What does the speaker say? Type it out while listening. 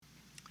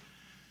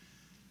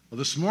Well,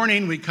 this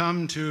morning we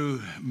come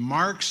to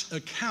Mark's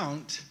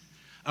account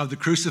of the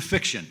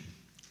crucifixion.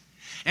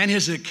 And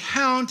his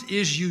account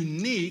is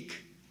unique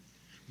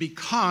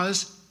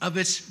because of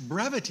its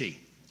brevity.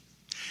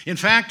 In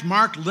fact,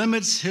 Mark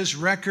limits his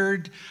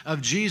record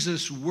of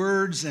Jesus'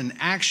 words and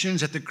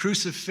actions at the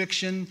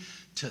crucifixion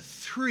to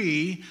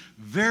 3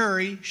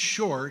 very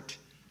short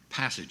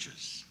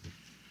passages.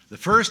 The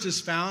first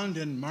is found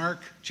in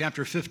Mark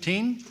chapter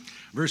 15,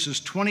 verses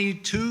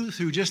 22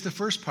 through just the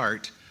first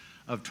part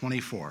of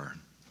 24.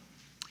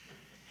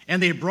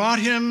 And they brought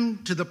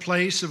him to the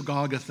place of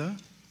Golgotha,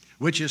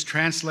 which is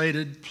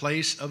translated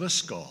place of a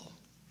skull.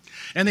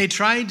 And they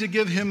tried to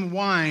give him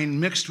wine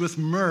mixed with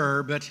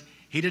myrrh, but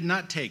he did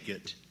not take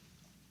it.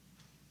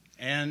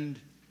 And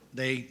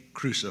they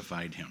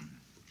crucified him.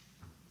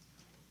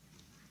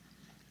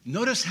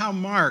 Notice how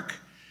Mark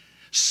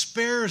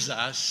spares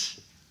us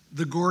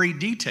the gory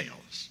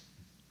details.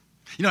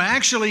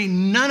 Actually,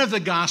 none of the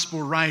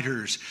gospel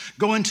writers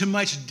go into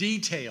much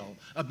detail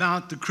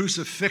about the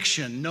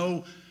crucifixion.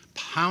 No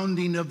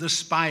pounding of the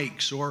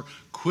spikes or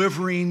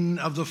quivering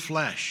of the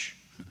flesh.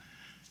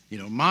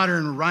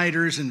 Modern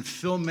writers and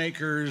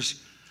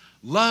filmmakers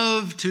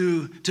love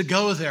to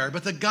go there,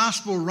 but the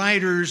gospel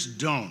writers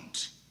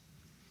don't.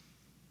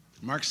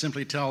 Mark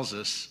simply tells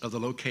us of the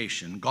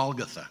location,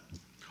 Golgotha,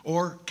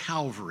 or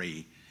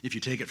Calvary, if you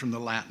take it from the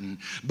Latin,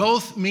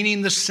 both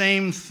meaning the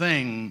same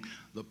thing,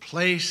 the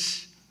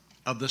place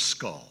of the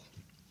skull.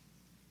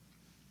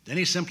 Then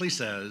he simply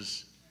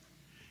says,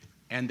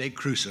 and they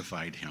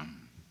crucified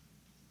him.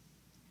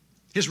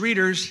 His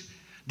readers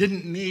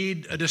didn't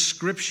need a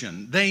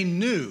description. They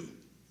knew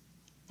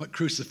what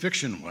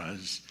crucifixion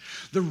was.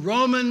 The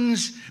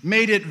Romans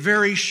made it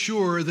very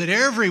sure that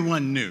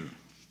everyone knew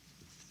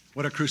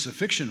what a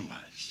crucifixion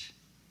was.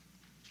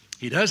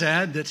 He does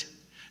add that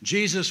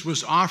Jesus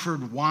was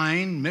offered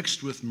wine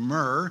mixed with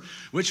myrrh,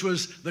 which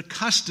was the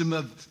custom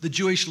of the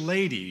Jewish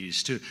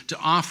ladies to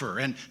offer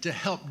and to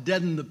help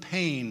deaden the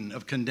pain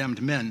of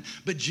condemned men.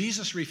 But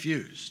Jesus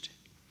refused.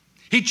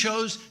 He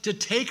chose to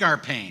take our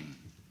pain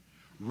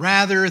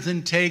rather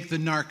than take the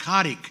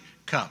narcotic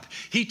cup.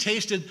 He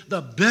tasted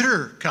the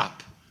bitter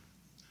cup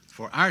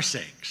for our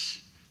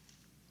sakes.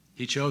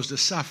 He chose to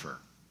suffer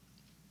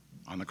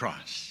on the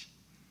cross.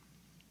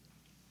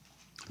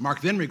 Mark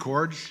then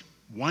records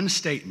one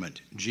statement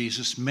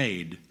Jesus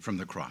made from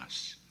the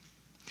cross.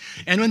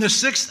 And when the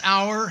 6th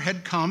hour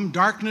had come,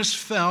 darkness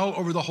fell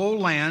over the whole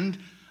land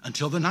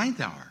until the 9th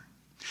hour.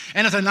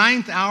 And at the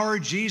 9th hour,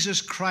 Jesus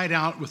cried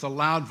out with a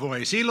loud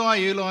voice,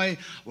 Eloi, Eloi,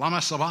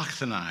 lama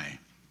sabachthani,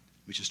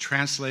 which is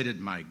translated,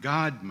 my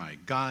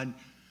God,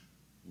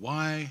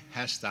 why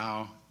hast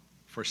thou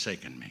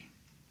forsaken me?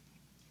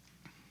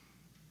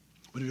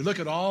 When we look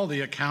at all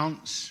the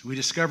accounts, we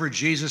discover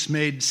Jesus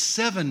made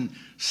 7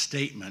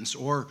 statements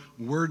or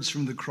words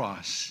from the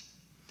cross.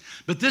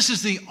 But this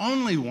is the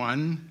only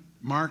one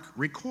Mark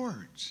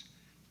records.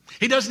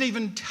 He doesn't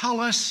even tell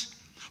us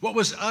what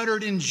was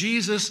uttered in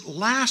Jesus'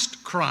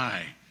 last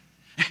cry.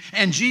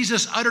 And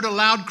Jesus uttered a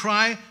loud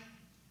cry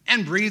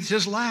and breathed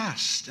his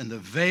last. And the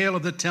veil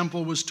of the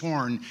temple was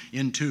torn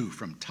in 2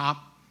 from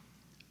top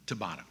to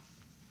bottom.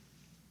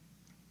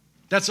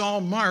 That's all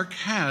Mark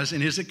has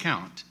in his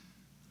account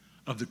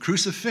of the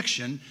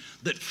crucifixion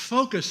that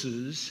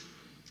focuses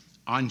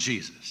on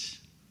Jesus.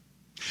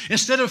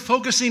 Instead of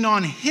focusing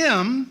on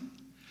him,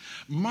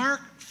 Mark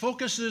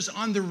focuses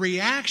on the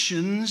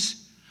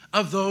reactions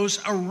of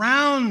those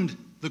around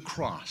the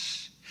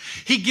cross.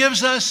 He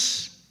gives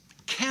us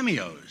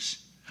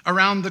cameos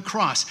around the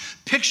cross,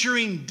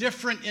 picturing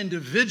different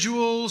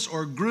individuals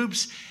or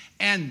groups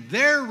and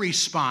their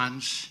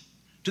response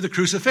to the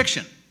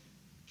crucifixion.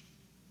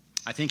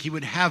 I think he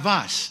would have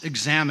us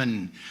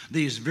examine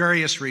these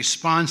various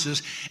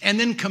responses and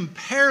then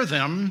compare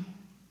them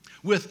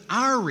with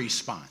our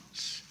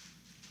response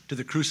to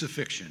the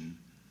crucifixion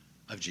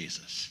of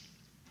Jesus.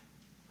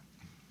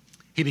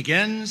 He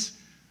begins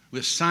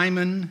with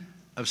Simon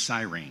of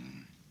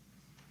Cyrene.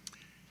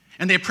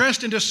 And they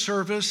pressed into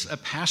service a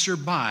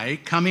passerby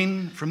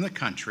coming from the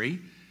country,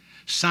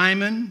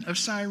 Simon of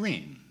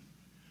Cyrene,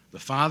 the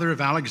father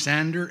of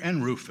Alexander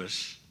and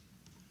Rufus,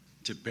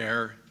 to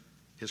bear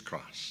his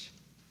cross.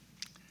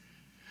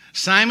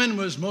 Simon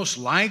was most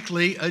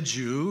likely a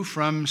Jew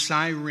from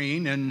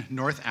Cyrene in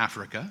North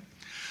Africa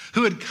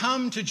who had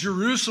come to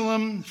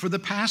Jerusalem for the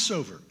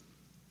Passover.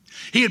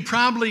 He had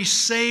probably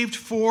saved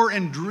for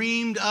and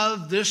dreamed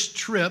of this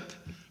trip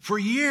for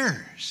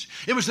years.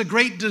 It was the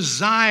great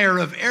desire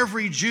of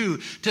every Jew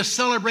to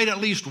celebrate at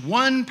least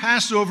one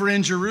Passover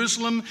in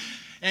Jerusalem,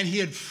 and he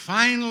had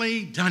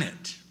finally done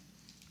it.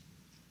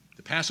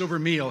 The Passover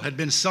meal had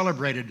been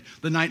celebrated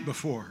the night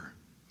before.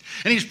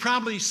 And he's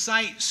probably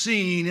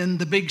sightseeing in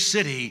the big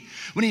city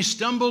when he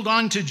stumbled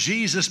onto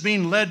Jesus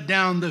being led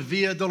down the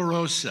Via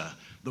Dolorosa,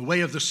 the way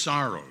of the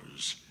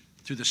sorrows,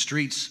 through the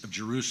streets of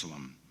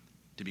Jerusalem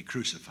to be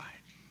crucified.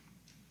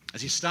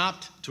 As he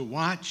stopped to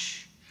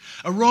watch,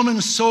 a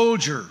Roman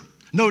soldier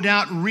no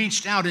doubt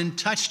reached out and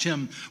touched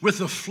him with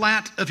the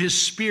flat of his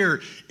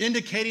spear,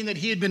 indicating that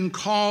he had been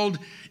called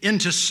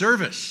into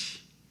service.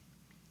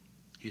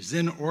 He's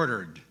then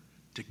ordered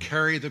to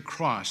carry the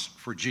cross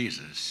for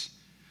Jesus,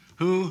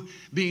 who,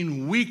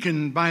 being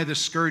weakened by the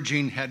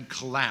scourging, had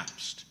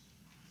collapsed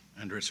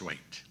under its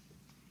weight.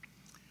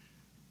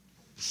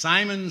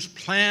 Simon's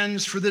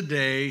plans for the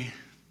day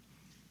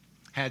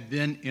had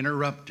been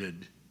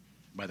interrupted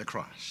by the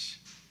cross.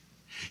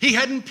 He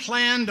hadn't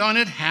planned on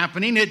it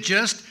happening, it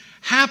just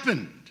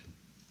happened.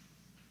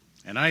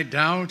 And I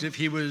doubt if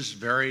he was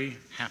very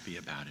happy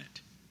about it.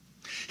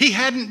 He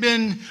hadn't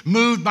been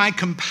moved by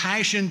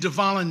compassion to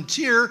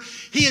volunteer.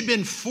 He had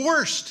been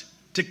forced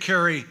to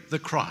carry the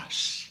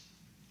cross.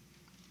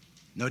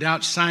 No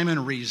doubt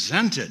Simon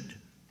resented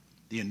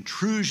the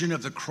intrusion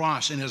of the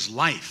cross in his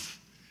life.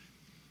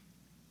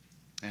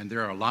 And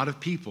there are a lot of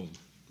people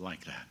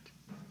like that.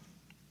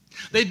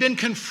 They've been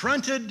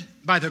confronted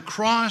by the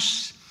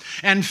cross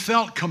and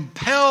felt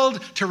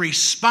compelled to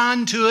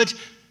respond to it,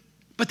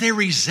 but they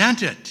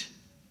resent it.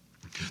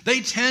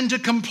 They tend to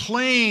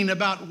complain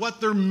about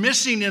what they're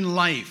missing in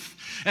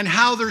life and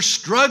how they're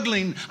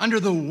struggling under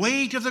the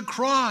weight of the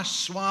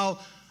cross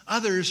while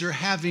others are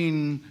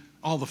having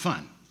all the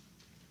fun.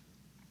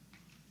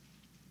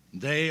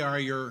 They are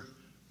your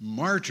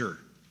martyr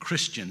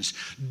Christians,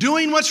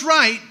 doing what's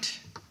right,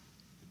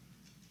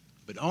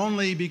 but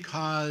only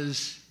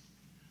because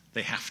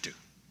they have to.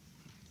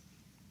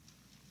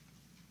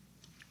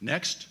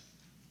 Next,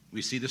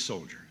 we see the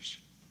soldiers.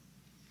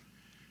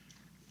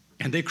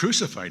 And they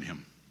crucified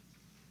him.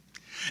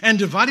 And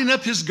dividing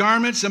up his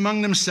garments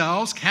among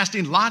themselves,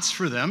 casting lots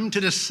for them to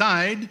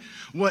decide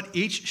what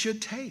each should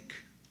take.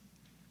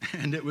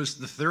 And it was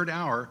the third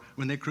hour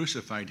when they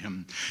crucified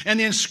him. And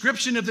the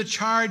inscription of the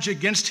charge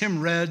against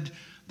him read,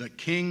 "The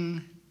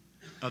King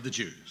of the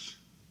Jews."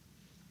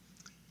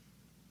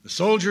 The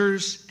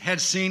soldiers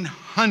had seen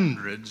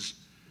hundreds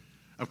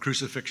of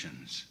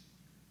crucifixions.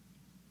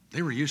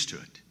 They were used to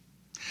it.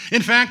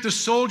 In fact, the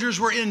soldiers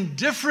were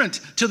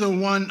indifferent to the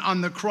one on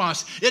the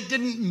cross. It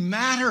didn't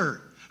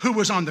matter who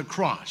was on the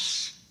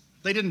cross.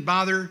 They didn't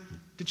bother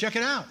to check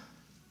it out.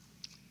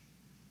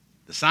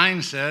 The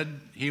sign said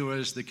he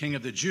was the King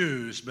of the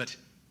Jews, but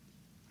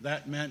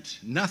that meant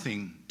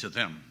nothing to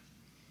them.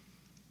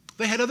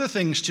 They had other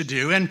things to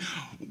do, and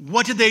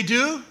what did they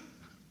do?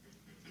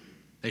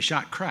 They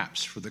shot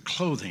craps for the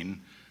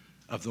clothing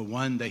of the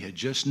one they had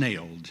just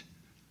nailed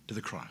to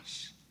the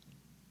cross.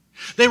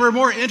 They were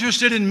more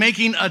interested in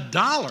making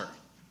 $1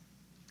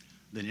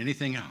 than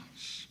anything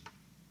else.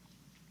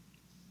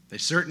 They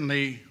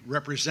certainly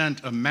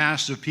represent a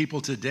mass of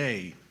people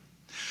today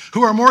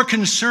who are more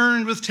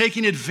concerned with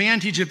taking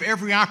advantage of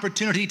every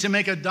opportunity to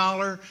make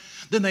 $1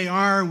 than they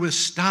are with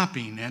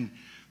stopping and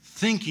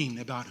thinking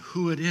about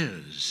who it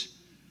is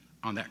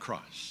on that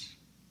cross.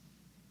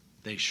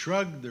 They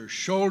shrug their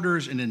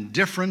shoulders in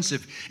indifference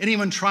if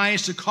anyone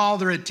tries to call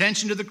their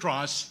attention to the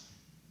cross,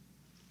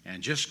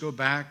 and just go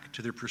back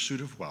to their pursuit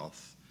of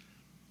wealth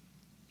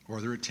or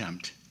their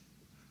attempt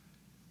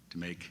to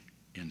make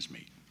ends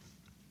meet.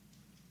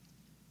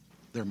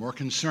 They're more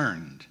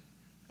concerned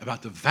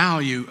about the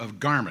value of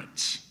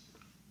garments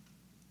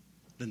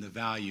than the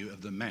value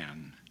of the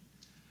man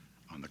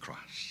on the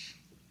cross.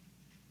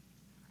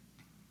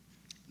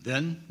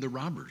 Then the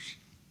robbers.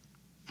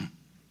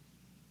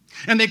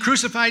 And they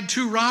crucified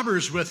 2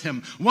 robbers with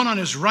him, one on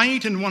his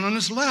right and one on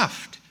his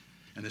left.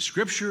 And the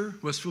scripture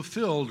was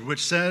fulfilled,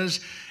 which says,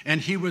 "And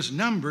he was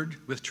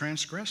numbered with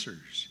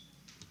transgressors."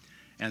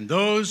 And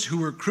those who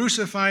were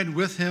crucified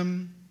with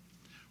him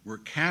were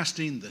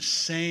casting the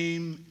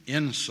same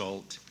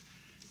insult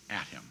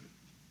at him.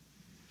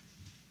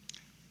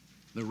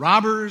 The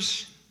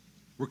robbers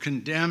were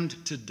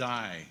condemned to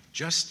die,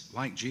 just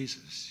like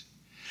Jesus.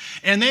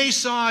 And they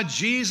saw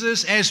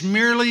Jesus as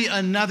merely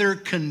another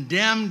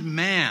condemned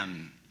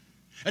man.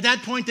 At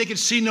that point, they could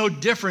see no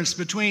difference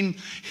between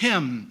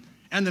him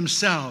and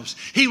themselves.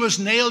 He was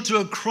nailed to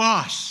a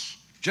cross,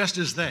 just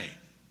as they.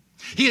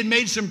 He had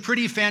made some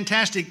pretty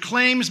fantastic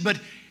claims, but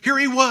here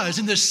he was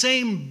in the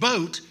same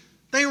boat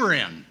they were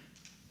in.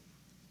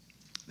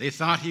 They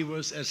thought he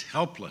was as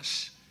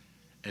helpless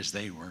as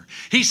they were.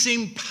 He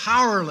seemed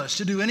powerless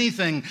to do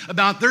anything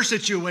about their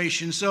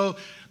situation, so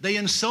they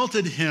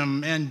insulted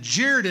him and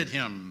jeered at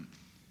him,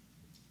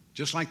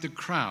 just like the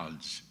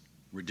crowds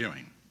were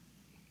doing.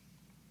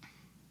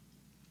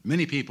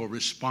 Many people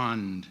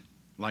respond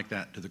like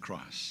that to the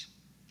cross.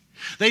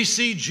 They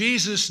see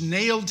Jesus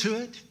nailed to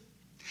it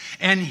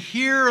and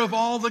hear of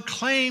all the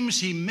claims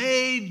he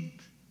made,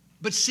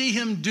 but see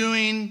him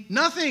doing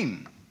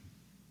nothing.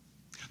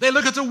 They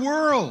look at the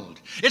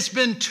world. It's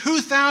been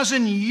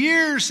 2,000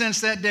 years since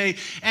that day,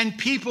 and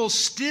people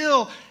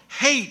still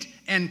hate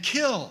and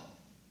kill.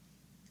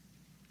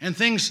 And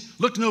things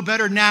look no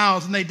better now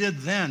than they did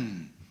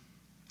then.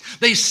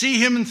 They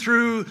see him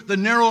through the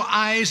narrow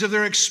eyes of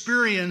their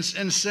experience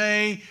and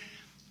say,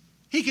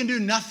 "He can do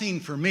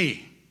nothing for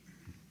me."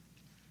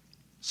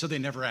 So they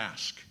never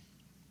ask.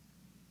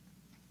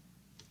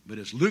 But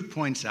as Luke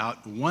points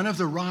out, one of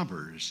the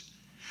robbers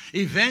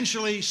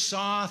eventually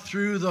saw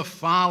through the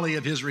folly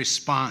of his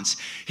response.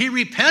 He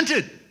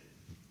repented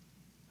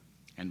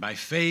and by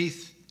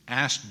faith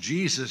asked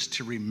Jesus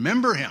to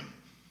remember him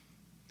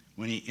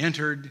when he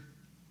entered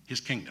his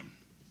kingdom,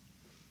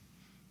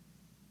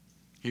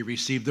 he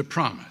received the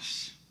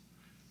promise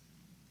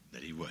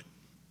that he would.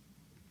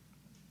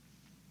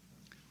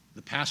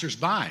 The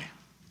passers-by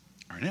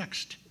are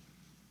next.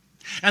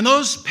 And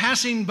those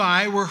passing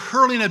by were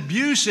hurling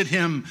abuse at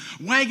him,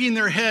 wagging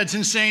their heads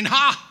and saying,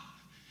 "Ha!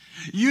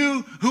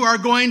 You who are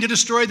going to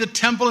destroy the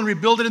temple and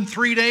rebuild it in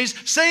 3 days,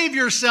 save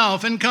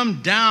yourself and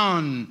come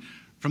down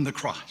from the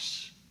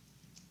cross."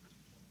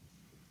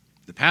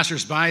 The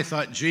passers-by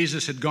thought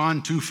Jesus had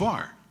gone too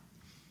far.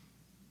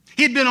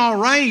 He'd been all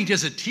right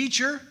as a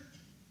teacher,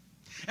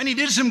 and he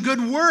did some good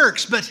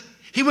works, but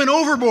he went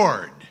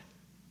overboard,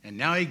 and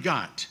now he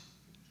got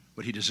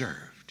what he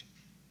deserved.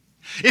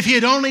 If he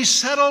had only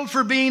settled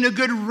for being a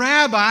good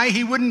rabbi,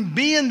 he wouldn't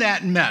be in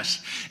that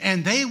mess,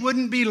 and they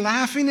wouldn't be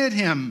laughing at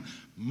him,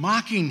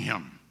 mocking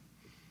him.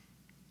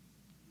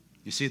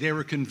 You see, they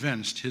were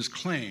convinced his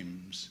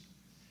claims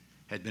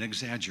had been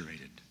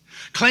exaggerated.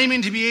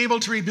 Claiming to be able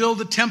to rebuild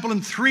the temple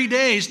in 3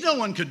 days, no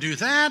one could do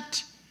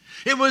that.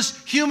 It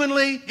was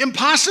humanly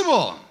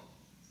impossible.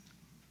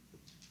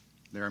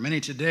 There are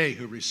many today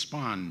who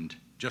respond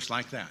just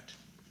like that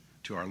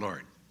to our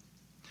Lord.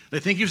 They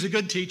think he was a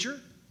good teacher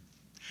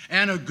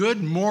and a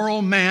good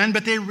moral man,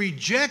 but they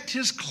reject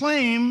his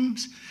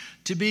claims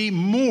to be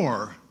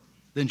more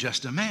than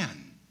just a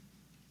man.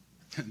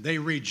 They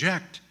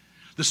reject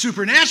the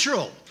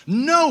supernatural.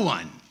 No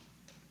one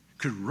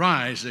could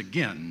rise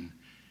again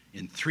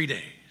in 3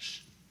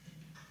 days.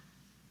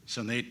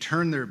 So they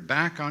turn their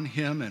back on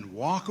him and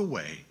walk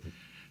away,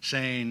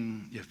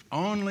 saying, if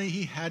only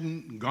he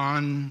hadn't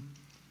gone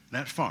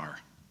that far,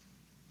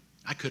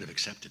 I could have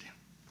accepted him.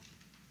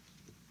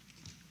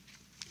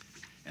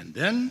 And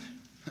then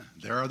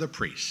there are the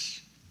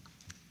priests.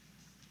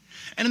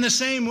 And in the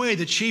same way,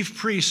 the chief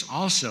priests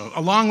also,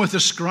 along with the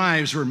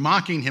scribes, were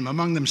mocking him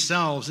among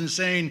themselves and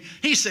saying,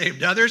 he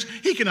saved others,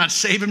 he cannot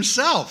save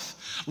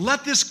himself.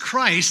 Let this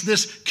Christ,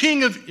 this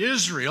King of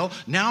Israel,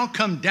 now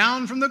come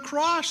down from the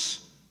cross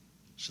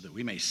so that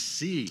we may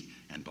see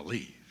and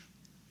believe.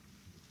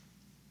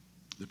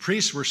 The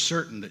priests were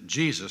certain that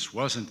Jesus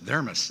wasn't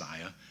their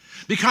Messiah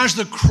because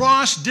the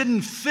cross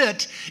didn't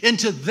fit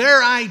into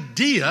their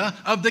idea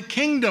of the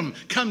kingdom.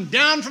 Come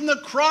down from the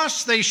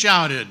cross, they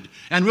shouted,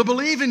 and we'll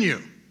believe in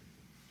you.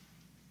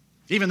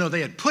 Even though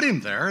they had put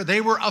him there,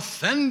 they were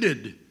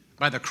offended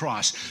by the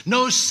cross.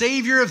 No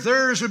savior of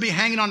theirs would be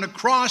hanging on the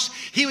cross.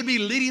 He would be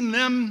leading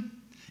them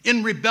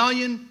in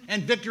rebellion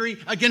and victory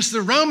against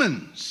the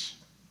Romans.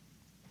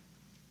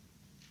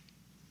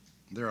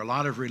 There are a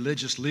lot of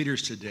religious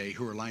leaders today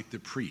who are like the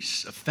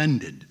priests,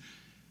 offended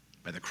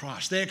by the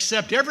cross. They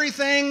accept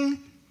everything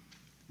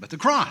but the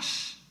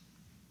cross.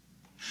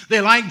 They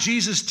like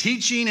Jesus'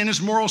 teaching and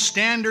his moral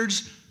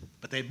standards,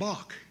 but they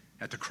balk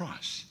at the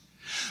cross.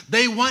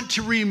 They want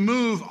to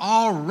remove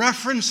all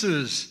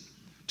references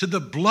to the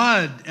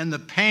blood and the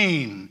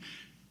pain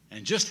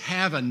and just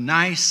have a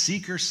nice,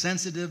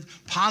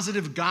 seeker-sensitive,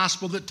 positive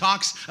gospel that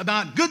talks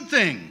about good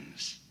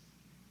things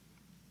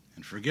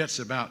and forgets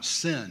about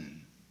sin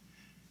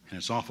and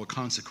its awful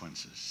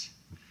consequences.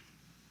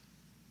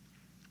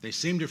 They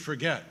seem to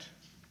forget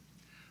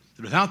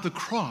that without the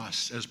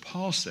cross, as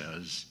Paul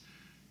says,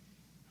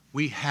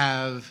 we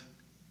have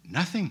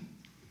nothing.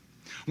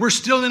 We're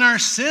still in our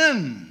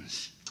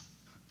sins,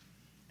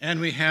 and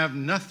we have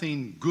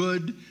nothing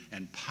good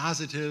and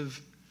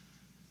positive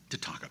to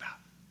talk about.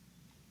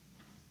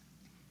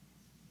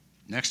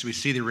 Next, we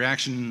see the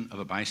reaction of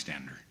a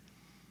bystander.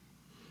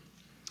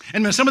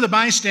 And when some of the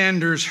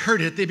bystanders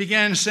heard it, they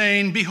began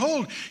saying,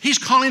 "Behold, he's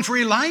calling for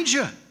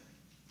Elijah."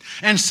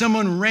 And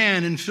someone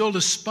ran and filled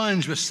a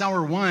sponge with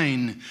sour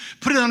wine,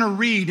 put it on a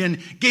reed,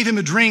 and gave him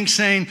a drink,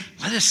 saying,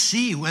 "Let us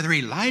see whether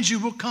Elijah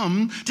will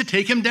come to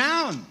take him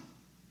down."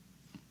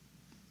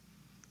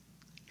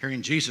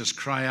 Hearing Jesus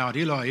cry out,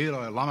 "Eloi,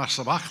 Eloi, lama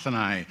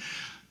sabachthani,"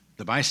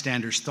 the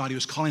bystanders thought he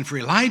was calling for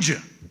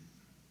Elijah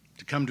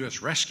to come to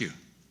his rescue.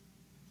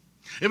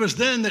 It was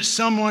then that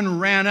someone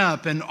ran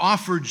up and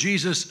offered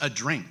Jesus a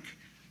drink.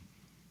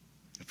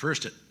 At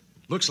first, it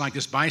looks like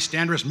this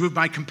bystander was moved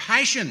by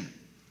compassion,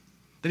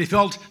 that he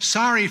felt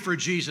sorry for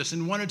Jesus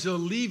and wanted to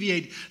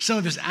alleviate some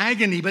of his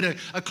agony, but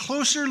a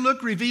closer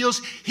look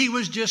reveals he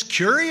was just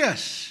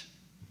curious.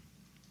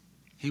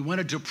 He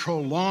wanted to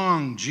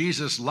prolong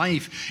Jesus'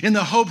 life in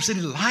the hopes that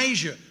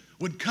Elijah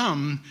would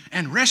come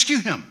and rescue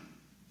him.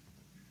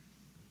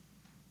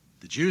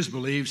 The Jews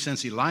believed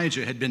since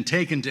Elijah had been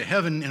taken to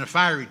heaven in a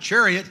fiery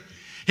chariot,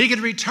 he could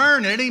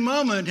return at any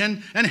moment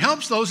and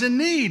help those in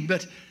need.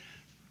 But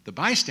the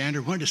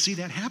bystander wanted to see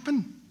that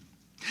happen.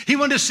 He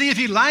wanted to see if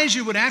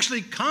Elijah would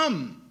actually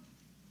come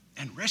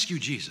and rescue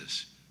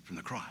Jesus from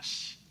the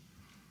cross.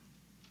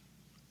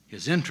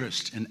 His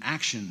interests and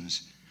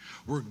actions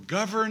were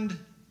governed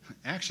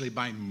actually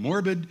by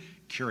morbid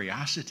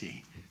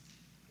curiosity.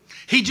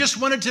 He just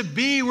wanted to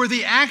be where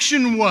the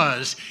action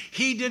was.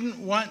 He didn't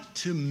want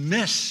to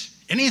miss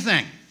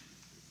anything.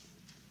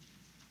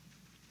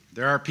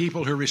 There are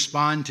people who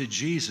respond to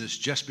Jesus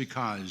just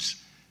because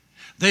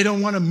they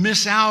don't want to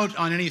miss out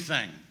on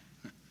anything.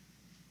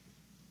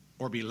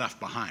 or be left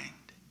behind.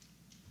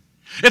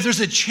 If there's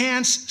a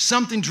chance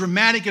something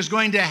dramatic is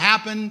going to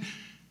happen,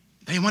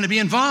 they want to be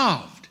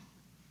involved.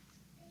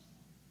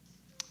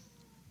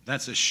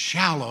 That's a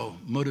shallow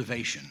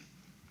motivation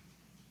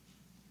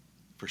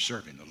for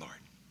serving the Lord.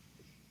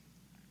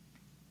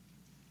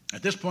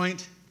 At this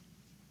point,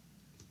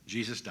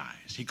 Jesus dies.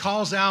 He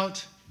calls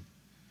out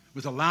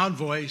with a loud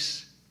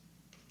voice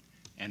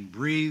and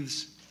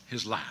breathes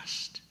his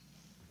last.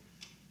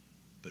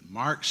 But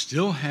Mark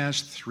still has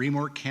 3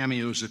 more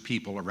cameos of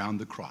people around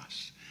the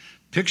cross,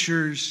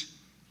 pictures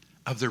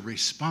of the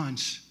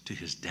response to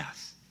his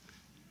death.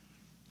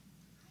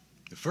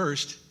 The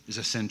first is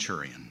a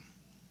centurion.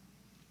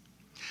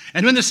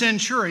 And when the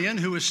centurion,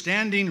 who was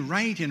standing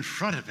right in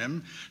front of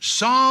him,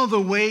 saw the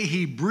way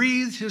he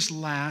breathed his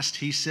last,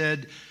 he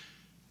said,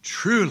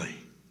 "Truly,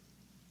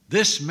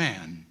 this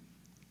man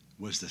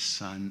was the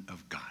Son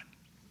of God."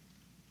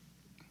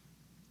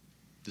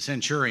 The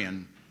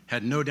centurion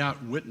had no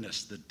doubt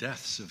witnessed the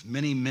deaths of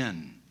many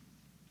men,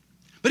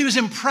 but he was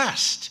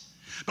impressed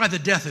by the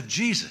death of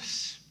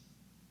Jesus.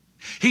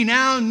 He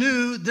now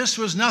knew this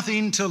was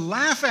nothing to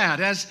laugh at,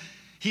 as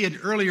he had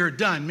earlier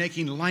done,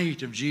 making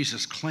light of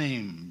Jesus'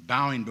 claim,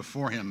 bowing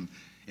before him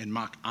in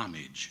mock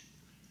homage.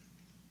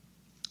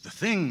 The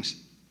things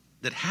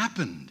that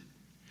happened,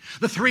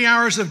 the 3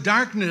 hours of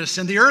darkness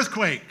and the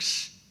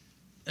earthquakes,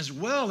 as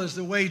well as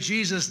the way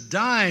Jesus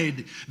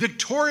died,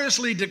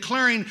 victoriously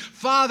declaring,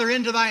 "Father,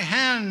 into thy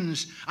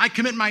hands I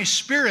commit my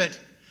spirit,"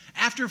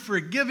 after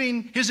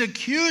forgiving his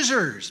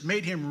accusers,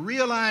 made him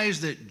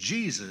realize that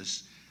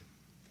Jesus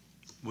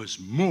was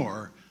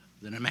more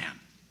than a man.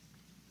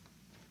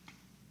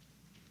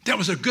 That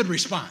was a good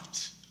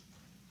response.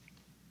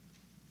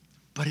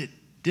 But it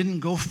didn't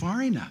go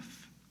far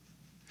enough.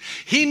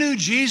 He knew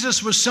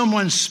Jesus was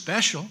someone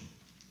special.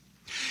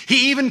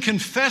 He even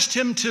confessed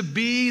him to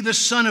be the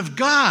Son of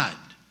God.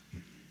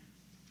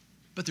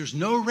 But there's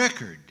no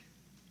record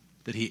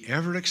that he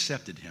ever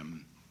accepted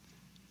him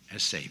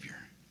as Savior.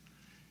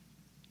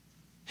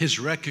 His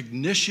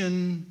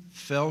recognition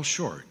fell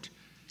short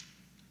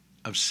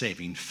of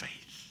saving faith.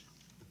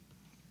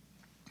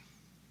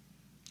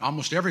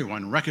 Almost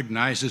everyone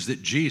recognizes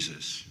that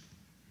Jesus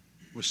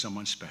was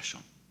someone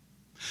special.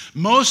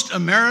 Most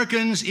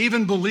Americans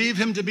even believe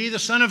him to be the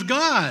Son of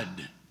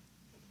God,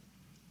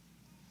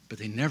 but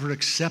they never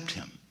accept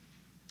him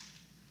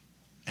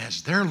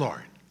as their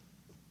Lord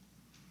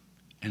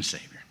and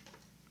Savior.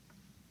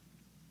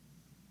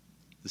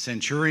 The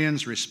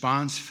centurion's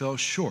response fell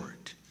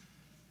short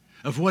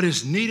of what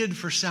is needed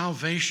for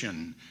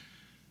salvation,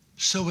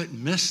 so it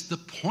missed the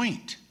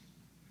point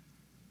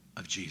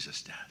of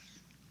Jesus' death.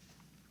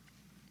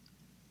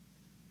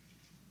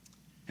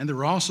 And there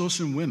were also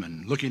some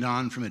women looking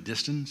on from a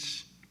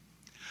distance,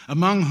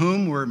 among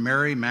whom were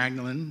Mary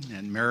Magdalene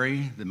and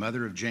Mary, the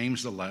mother of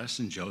James the Less,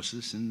 and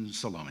Joseph and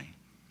Salome.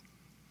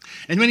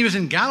 And when he was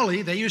in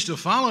Galilee, they used to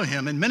follow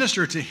him and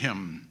minister to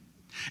him.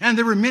 And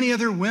there were many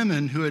other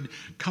women who had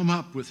come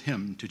up with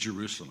him to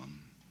Jerusalem.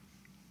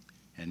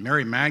 And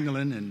Mary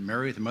Magdalene and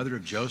Mary, the mother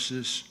of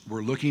Joseph,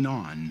 were looking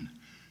on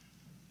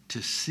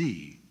to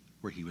see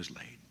where he was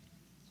laid.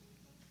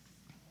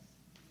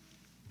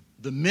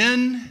 The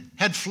men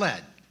had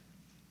fled,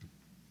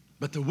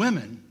 but the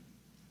women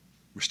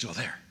were still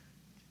there.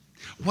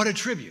 What a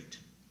tribute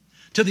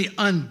to the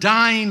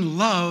undying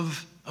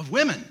love of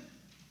women.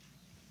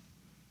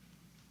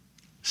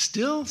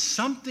 Still,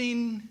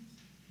 something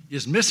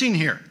is missing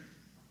here.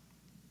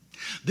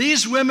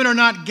 These women are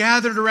not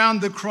gathered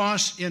around the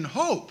cross in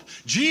hope.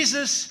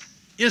 Jesus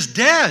is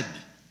dead.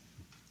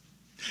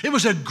 It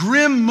was a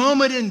grim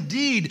moment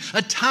indeed,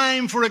 a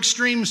time for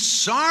extreme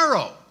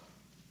sorrow,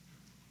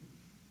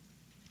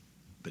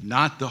 but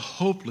not the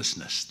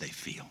hopelessness they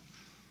feel.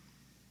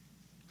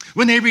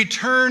 When they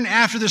return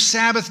after the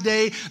Sabbath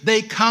day,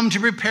 they come to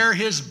prepare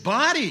his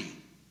body,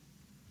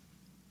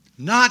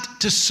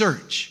 not to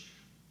search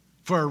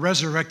for a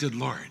resurrected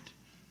Lord.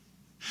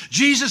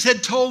 Jesus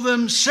had told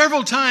them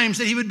several times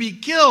that he would be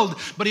killed,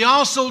 but he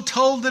also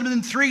told them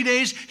in 3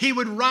 days he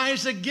would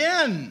rise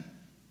again.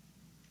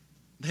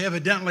 They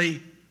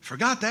evidently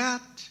forgot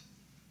that.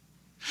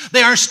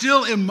 They are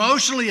still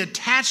emotionally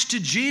attached to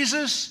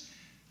Jesus,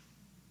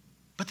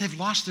 but they've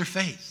lost their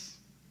faith.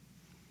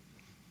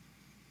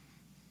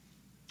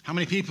 How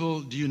many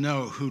people do you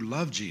know who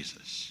love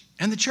Jesus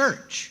and the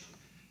church,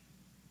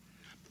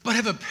 but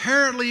have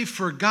apparently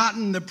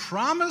forgotten the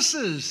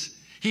promises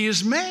he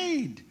has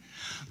made?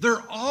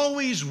 They're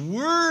always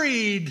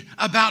worried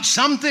about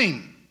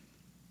something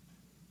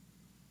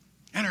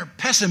and are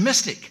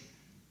pessimistic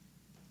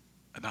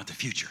about the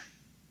future.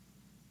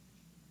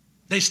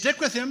 They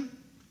stick with him,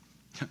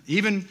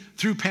 even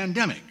through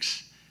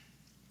pandemics,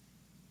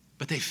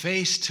 but they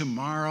face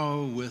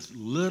tomorrow with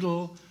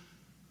little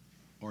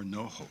or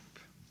no hope.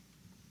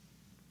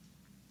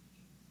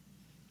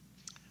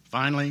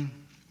 Finally,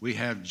 we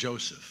have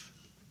Joseph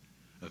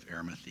of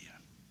Arimathea.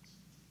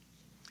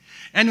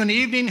 And when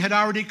evening had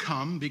already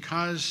come,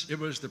 because it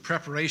was the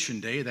preparation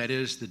day, that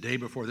is, the day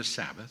before the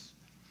Sabbath,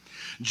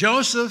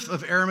 Joseph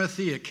of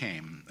Arimathea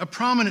came, a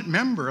prominent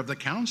member of the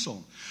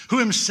council, who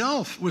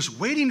himself was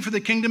waiting for the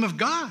kingdom of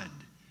God.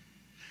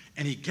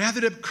 And he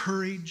gathered up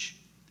courage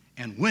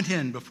and went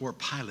in before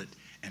Pilate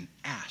and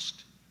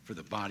asked for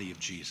the body of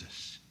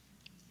Jesus.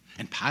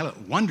 And Pilate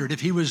wondered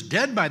if he was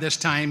dead by this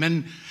time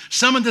and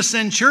summoned the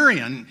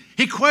centurion.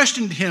 He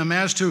questioned him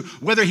as to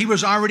whether he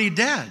was already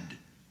dead.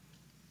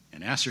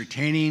 And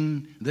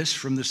ascertaining this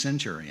from the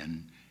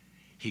centurion,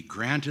 he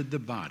granted the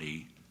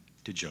body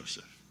to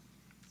Joseph.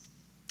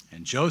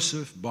 And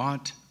Joseph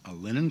bought a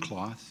linen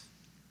cloth,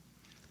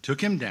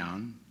 took him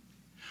down,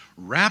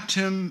 wrapped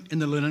him in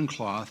the linen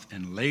cloth,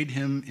 and laid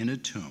him in a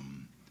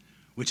tomb,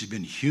 which had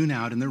been hewn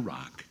out in the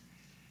rock,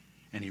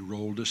 and he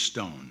rolled a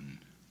stone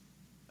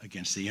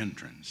against the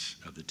entrance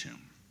of the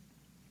tomb.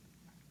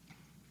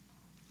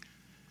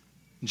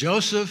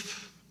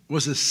 Joseph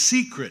was a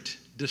secret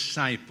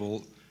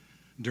disciple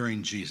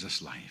during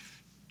Jesus'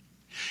 life.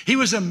 He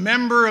was a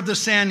member of the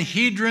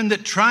Sanhedrin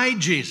that tried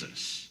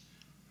Jesus,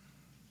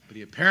 but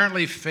he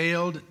apparently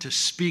failed to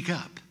speak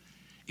up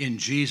in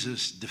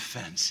Jesus'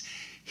 defense.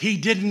 He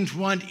didn't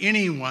want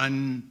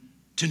anyone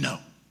to know.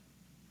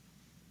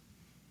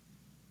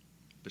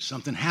 But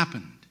something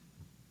happened.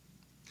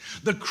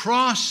 The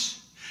cross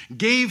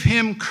gave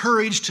him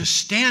courage to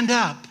stand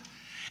up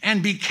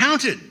and be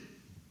counted.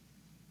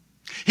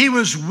 He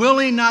was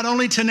willing not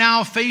only to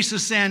now face the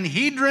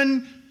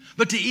Sanhedrin,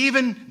 but to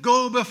even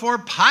go before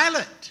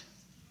Pilate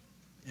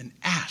and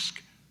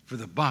ask for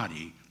the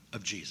body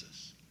of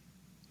Jesus.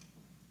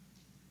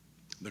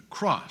 The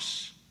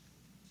cross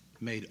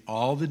made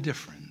all the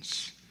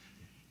difference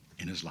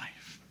in his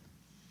life.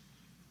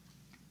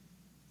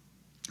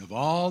 Of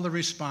all the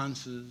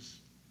responses,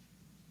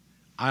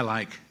 I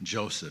like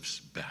Joseph's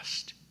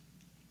best.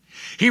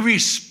 He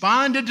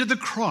responded to the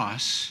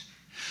cross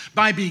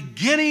by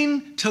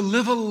beginning to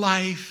live a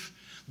life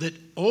that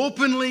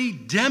openly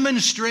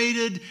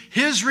demonstrated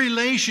his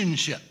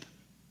relationship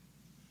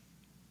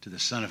to the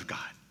Son of God.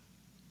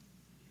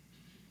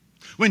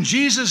 When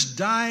Jesus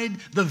died,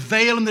 the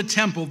veil in the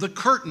temple, the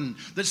curtain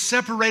that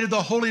separated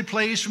the holy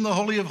place from the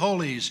Holy of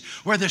Holies,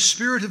 where the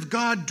Spirit of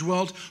God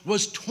dwelt,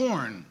 was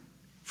torn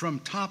from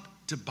top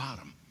to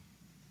bottom.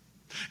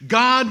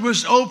 God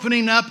was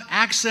opening up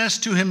access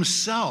to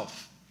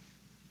himself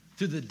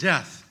through the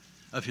death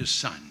of his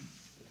Son.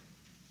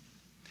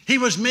 He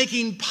was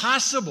making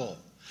possible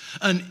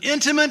an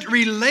intimate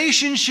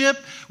relationship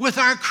with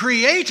our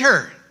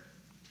Creator,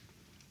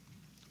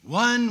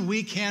 one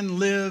we can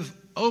live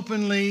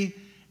openly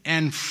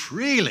and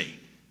freely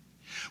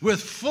with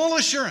full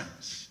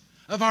assurance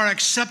of our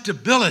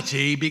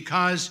acceptability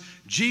because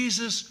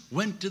Jesus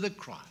went to the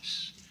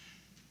cross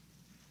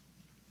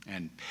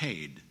and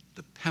paid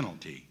the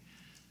penalty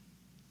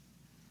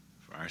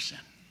for our sin.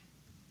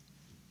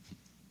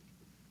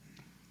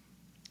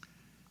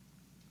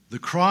 The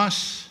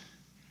cross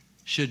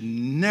should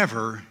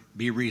never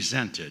be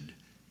resented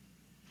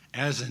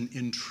as an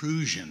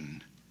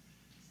intrusion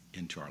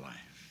into our life.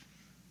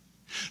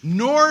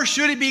 Nor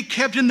should it be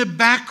kept in the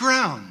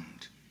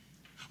background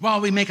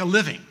while we make a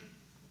living.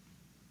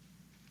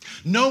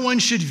 No one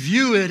should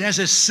view it as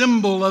a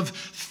symbol of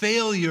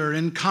failure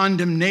and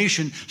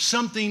condemnation,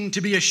 something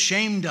to be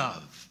ashamed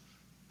of,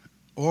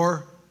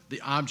 or the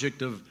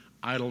object of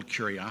idle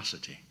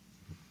curiosity.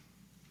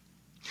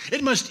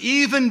 It must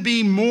even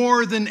be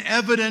more than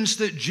evidence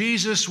that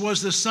Jesus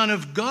was the Son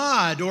of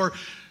God or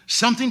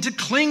something to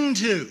cling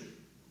to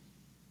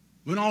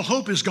when all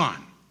hope is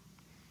gone.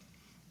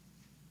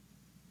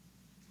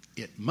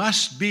 It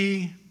must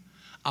be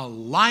a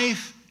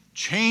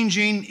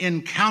life-changing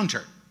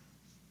encounter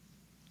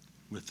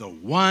with the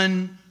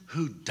one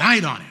who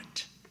died on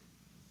it.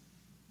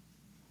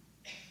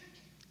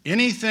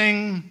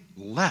 Anything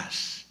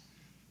less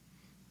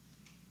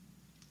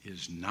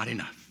is not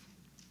enough.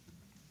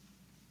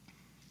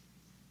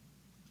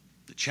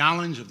 The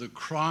challenge of the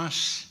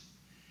cross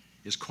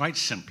is quite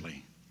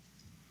simply,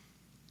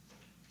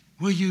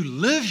 will you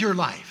live your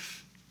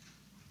life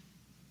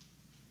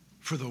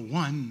for the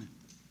one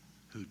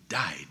who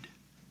died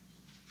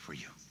for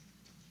you?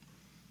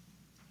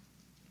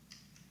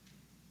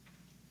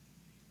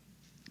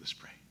 Let's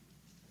pray.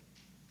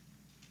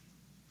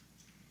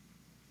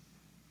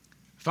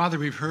 Father,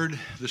 we've heard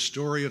the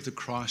story of the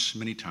cross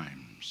many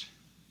times.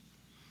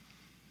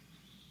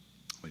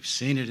 We've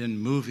seen it in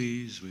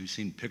movies, we've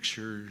seen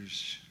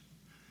pictures.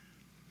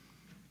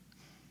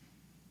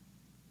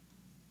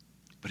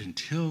 But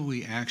until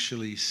we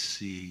actually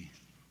see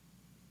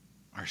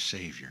our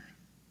Savior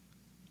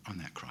on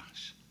that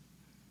cross,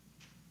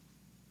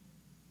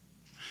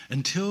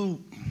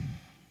 until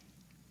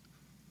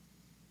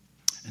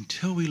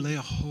we lay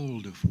a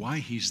hold of why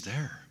he's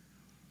there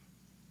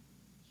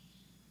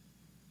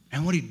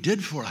and what he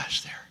did for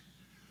us there,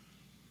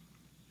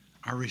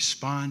 our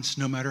response,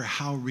 no matter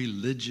how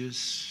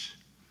religious,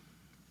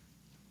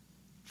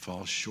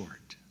 falls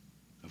short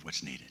of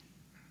what's needed.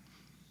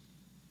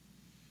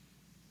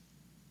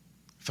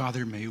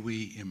 Father, may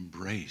we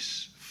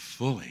embrace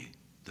fully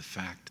the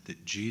fact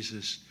that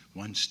Jesus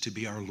wants to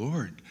be our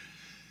Lord.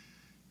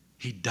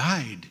 He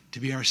died to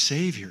be our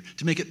Savior,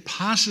 to make it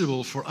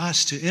possible for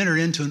us to enter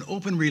into an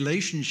open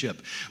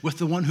relationship with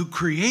the one who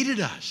created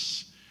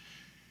us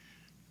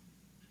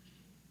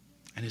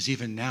and is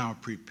even now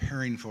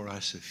preparing for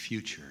us a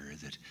future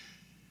that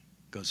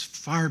goes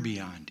far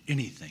beyond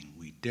anything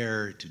we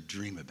dare to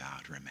dream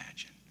about or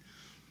imagine.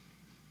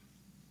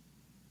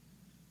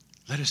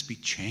 Let us be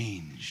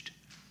changed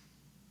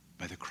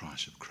by the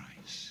cross of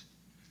Christ.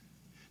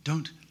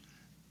 Don't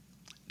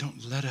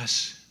let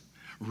us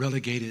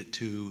relegate it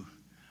to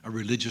a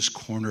religious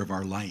corner of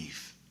our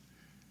life.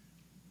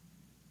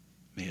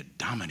 May it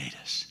dominate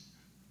us,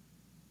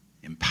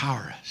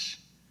 empower us,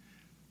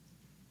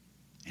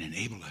 and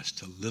enable us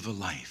to live a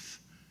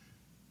life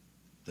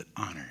that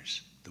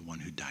honors the one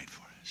who died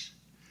for us.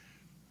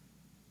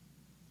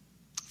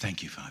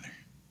 Thank you, Father,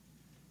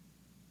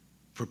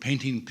 for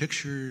painting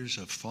pictures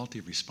of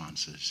faulty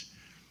responses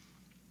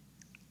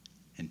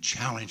and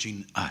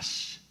challenging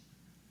us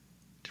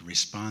to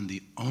respond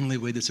the only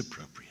way that's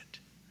appropriate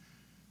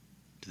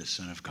to the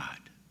Son of God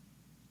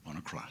on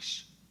a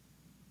cross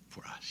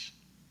for us.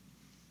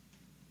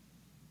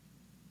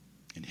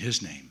 In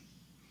his name,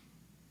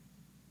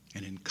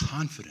 and in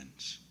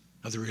confidence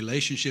of the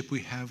relationship we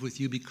have with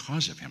you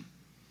because of him,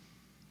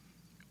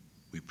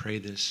 we pray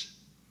this,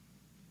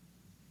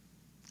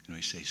 and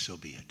we say, so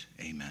be it.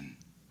 Amen.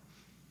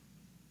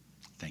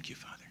 Thank you,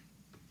 Father.